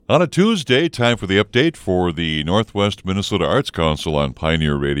On a Tuesday, time for the update for the Northwest Minnesota Arts Council on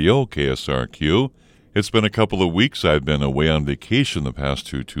Pioneer Radio, KSRQ. It's been a couple of weeks. I've been away on vacation the past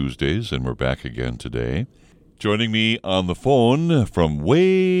 2 Tuesdays, and we're back again today. Joining me on the phone from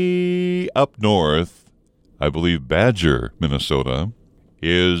way up north, I believe Badger, Minnesota,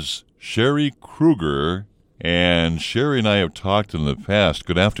 is Sherri Kruger. And Sherri and I have talked in the past.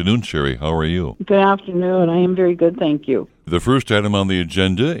 Good afternoon, Sherri. How are you? Good afternoon. I am very good, thank you. The first item on the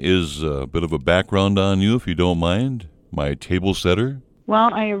agenda is a bit of a background on you, if you don't mind. My table setter.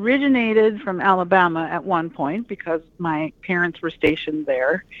 Well, I originated from Alabama at one point because my parents were stationed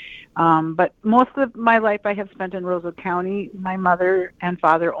there. But most of my life I have spent in Roseau County. My mother and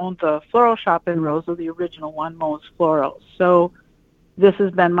father owned the floral shop in Roseau, the original one, Mo's Florals. So this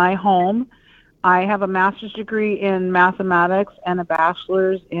has been my home. I have a master's degree in mathematics and a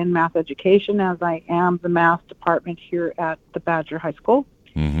bachelor's in math education, as I am the math department here at the Badger High School.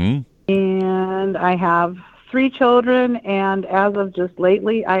 Mm-hmm. And I have 3 children, and as of just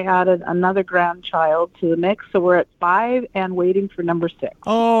lately, I added another grandchild to the mix, so we're at 5 and waiting for number 6.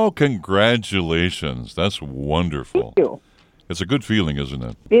 Oh, congratulations. That's wonderful. Thank you. It's a good feeling, isn't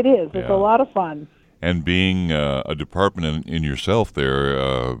it? It is. Yeah. It's a lot of fun. And being a department in yourself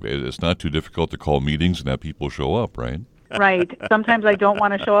there, it's not too difficult to call meetings and have people show up, right? Right. Sometimes I don't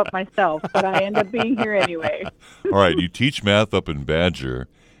want to show up myself, but I end up being here anyway. All right. You teach math up in Badger.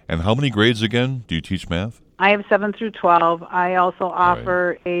 And how many grades again do you teach math? I have 7 through 12. I also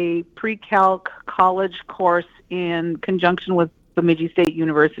offer a pre-calc college course in conjunction with Bemidji State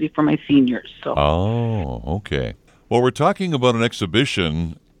University for my seniors. So. Oh, okay. Well, we're talking about an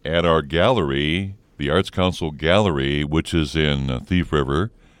exhibition at our gallery, the Arts Council Gallery, which is in Thief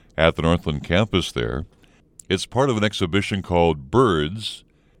River at the Northland campus there. It's part of an exhibition called Birds,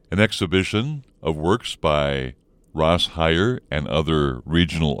 an exhibition of works by Ross Heyer and other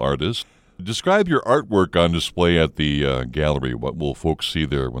regional artists. Describe your artwork on display at the gallery. What will folks see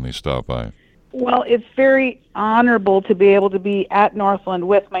there when they stop by? Well, it's very honorable to be able to be at Northland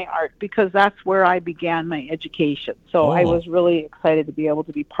with my art because that's where I began my education. So I was really excited to be able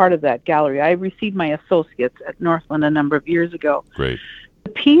to be part of that gallery. I received my associates at Northland a number of years ago. Great. The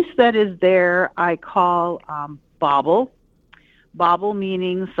piece that is there I call bauble. Bauble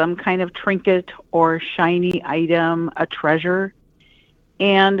meaning some kind of trinket or shiny item, a treasure.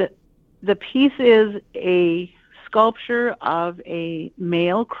 And the piece is a sculpture of a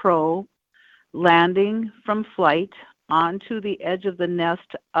male crow landing from flight onto the edge of the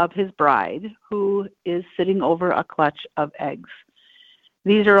nest of his bride, who is sitting over a clutch of eggs.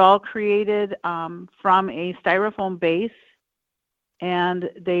 These are all created from a styrofoam base, and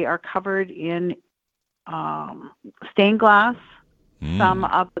they are covered in stained glass. Some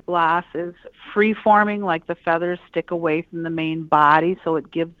of the glass is free-forming, like the feathers stick away from the main body, so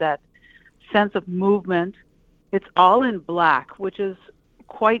it gives that sense of movement. It's all in black, which is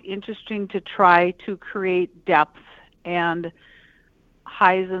quite interesting to try to create depth and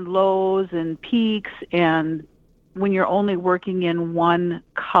highs and lows and peaks, and when you're only working in one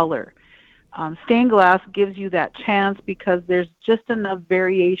color. Stained glass gives you that chance because there's just enough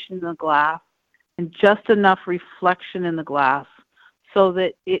variation in the glass and just enough reflection in the glass so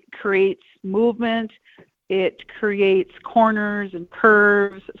that it creates movement, it creates corners and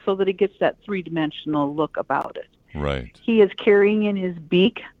curves so that it gets that three-dimensional look about it. Right. He is carrying in his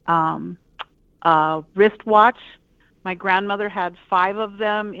beak a wristwatch. My grandmother had 5 of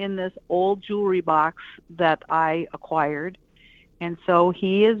them in this old jewelry box that I acquired. And so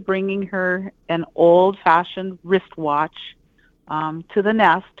he is bringing her an old-fashioned wristwatch to the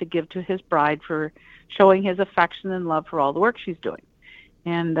nest to give to his bride for showing his affection and love for all the work she's doing.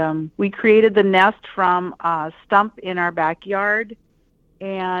 And we created the nest from a stump in our backyard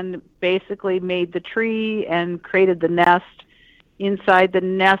and basically made the tree and created the nest. Inside the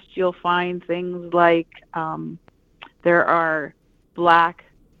nest, you'll find things like there are black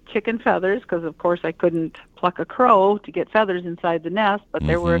chicken feathers, because of course I couldn't pluck a crow to get feathers inside the nest, but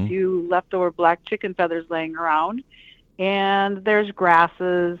there were a few leftover black chicken feathers laying around. And there's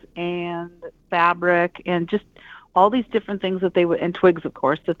grasses and fabric and just all these different things that they would, and twigs, of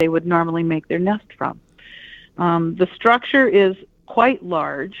course, that they would normally make their nest from. The structure is quite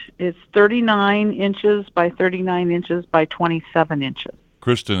large. It's 39 inches by 39 inches by 27 inches.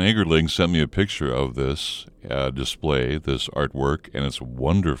 Kristen Egerling sent me a picture of this display, this artwork, and it's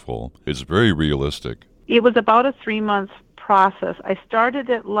wonderful. It's very realistic. It was about a 3-month process. I started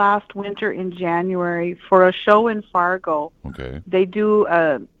it last winter in January for a show in Fargo. Okay. They do,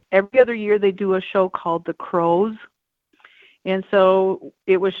 every other year they do a show called The Crows. And so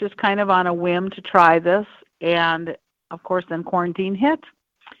it was just kind of on a whim to try this. And, of course, then quarantine hit.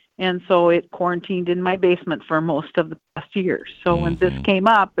 And so it quarantined in my basement for most of the past year. So when this came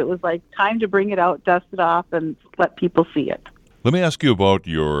up, it was like time to bring it out, dust it off, and let people see it. Let me ask you about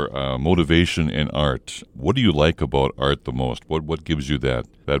your motivation in art. What do you like about art the most? What gives you that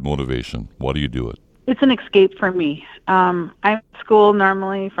motivation? Why do you do it? It's an escape for me. I'm at school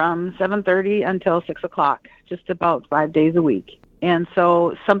normally from 7:30 until 6 o'clock, just about 5 days a week. And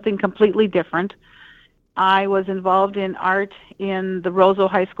so something completely different. I was involved in art in the Roseau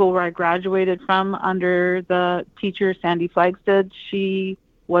High School where I graduated from under the teacher, Sandy Flagstead. She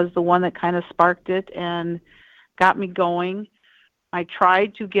was the one that kind of sparked it and got me going. I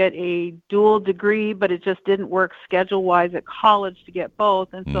tried to get a dual degree, but it just didn't work schedule-wise at college to get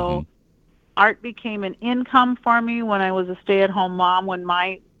both. And so art became an income for me when I was a stay-at-home mom when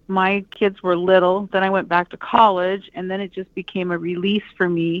my kids were little. Then I went back to college, and then it just became a release for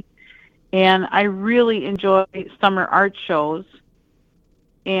me. And I really enjoy summer art shows.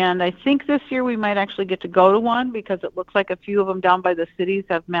 And I think this year we might actually get to go to one because it looks like a few of them down by the cities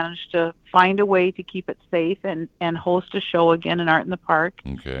have managed to find a way to keep it safe and host a show again in Art in the Park.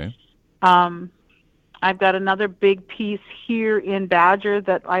 Okay. I've got another big piece here in Badger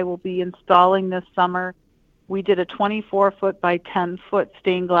that I will be installing this summer. We did a 24-foot by 10-foot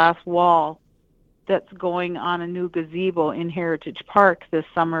stained glass wall that's going on a new gazebo in Heritage Park this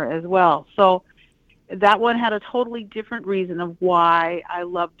summer as well. So that one had a totally different reason of why I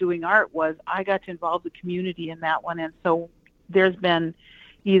love doing art was I got to involve the community in that one. And so there's been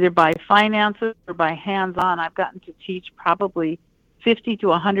either by finances or by hands-on, I've gotten to teach probably 50 to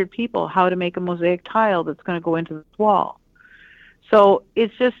 100 people how to make a mosaic tile that's going to go into this wall. So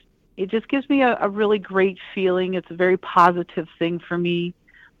it just gives me a really great feeling. It's a very positive thing for me.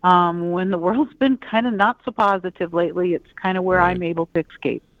 When the world's been kind of not so positive lately, it's kind of where I'm able to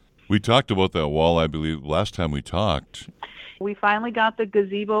escape. We talked about that wall, I believe, last time we talked. We finally got the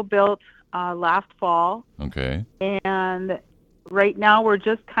gazebo built last fall. Okay. And right now we're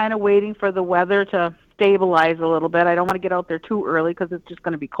just kind of waiting for the weather to stabilize a little bit. I don't want to get out there too early because it's just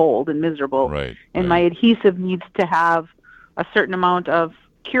going to be cold and miserable. Right. And my adhesive needs to have a certain amount of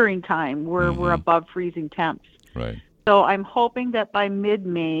curing time where we're above freezing temps. Right. So I'm hoping that by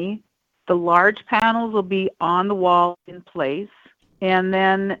mid-May, the large panels will be on the wall in place. And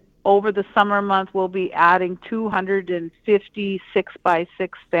then over the summer month, we'll be adding 250 6x6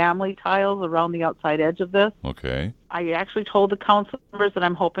 family tiles around the outside edge of this. Okay. I actually told the council members that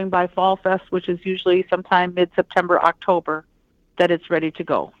I'm hoping by Fall Fest, which is usually sometime mid-September, October, that it's ready to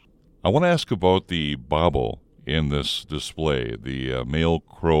go. I want to ask about the bauble in this display. The male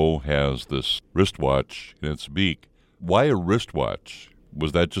crow has this wristwatch in its beak. Why a wristwatch?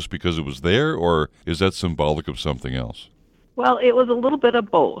 Was that just because it was there, or is that symbolic of something else? Well, it was a little bit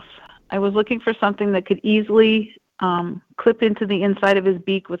of both. I was looking for something that could easily clip into the inside of his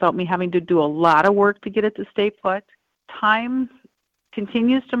beak without me having to do a lot of work to get it to stay put. Time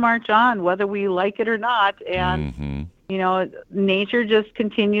continues to march on, whether we like it or not, and you know, nature just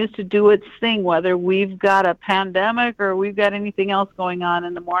continues to do its thing, whether we've got a pandemic or we've got anything else going on.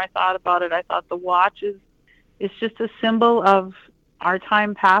 And the more I thought about it, I thought the watch is just a symbol of our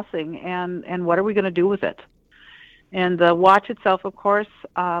time passing, and what are we going to do with it? And the watch itself, of course,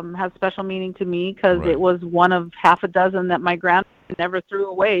 has special meaning to me because it was one of half a dozen that my grandmother never threw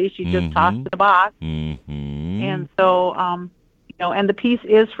away. She just tossed in a box. And so, you know, and the piece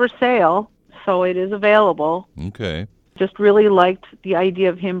is for sale, so it is available. Okay. Just really liked the idea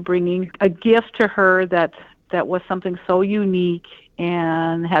of him bringing a gift to her that was something so unique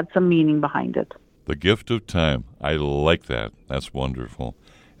and had some meaning behind it. The gift of time. I like that. That's wonderful.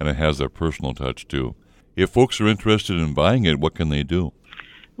 And it has that personal touch, too. If folks are interested in buying it, what can they do?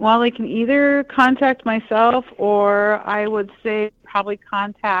 Well, they can either contact myself or I would say probably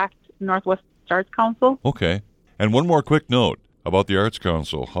contact Northwest Arts Council. Okay. And one more quick note about the Arts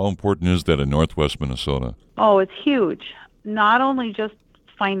Council. How important is that in Northwest Minnesota? Oh, it's huge. Not only just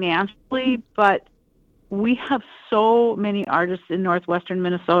financially, but we have so many artists in northwestern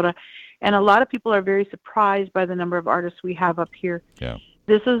Minnesota, and a lot of people are very surprised by the number of artists we have up here. Yeah.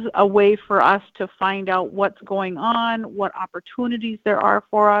 This is a way for us to find out what's going on, what opportunities there are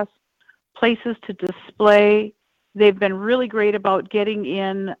for us, places to display. They've been really great about getting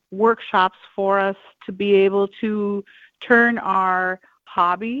in workshops for us to be able to turn our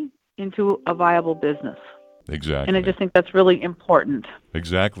hobby into a viable business. Exactly. And I just think that's really important.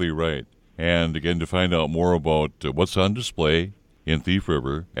 Exactly right. And again, to find out more about what's on display in Thief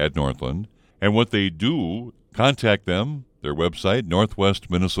River at Northland and what they do, contact them. Their website,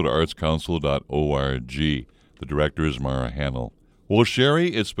 northwestminnesotaartscouncil.org. The director is Mara Hannell. Well,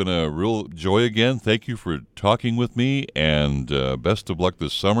 Sherri, it's been a real joy again. Thank you for talking with me, and best of luck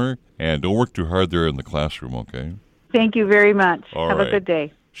this summer. And don't work too hard there in the classroom, okay? Thank you very much. All Have right. a good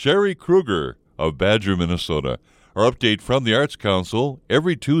day. Sherri Kruger of Badger, Minnesota. Our update from the Arts Council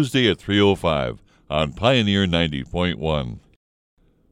every Tuesday at 3:05 on Pioneer 90.1.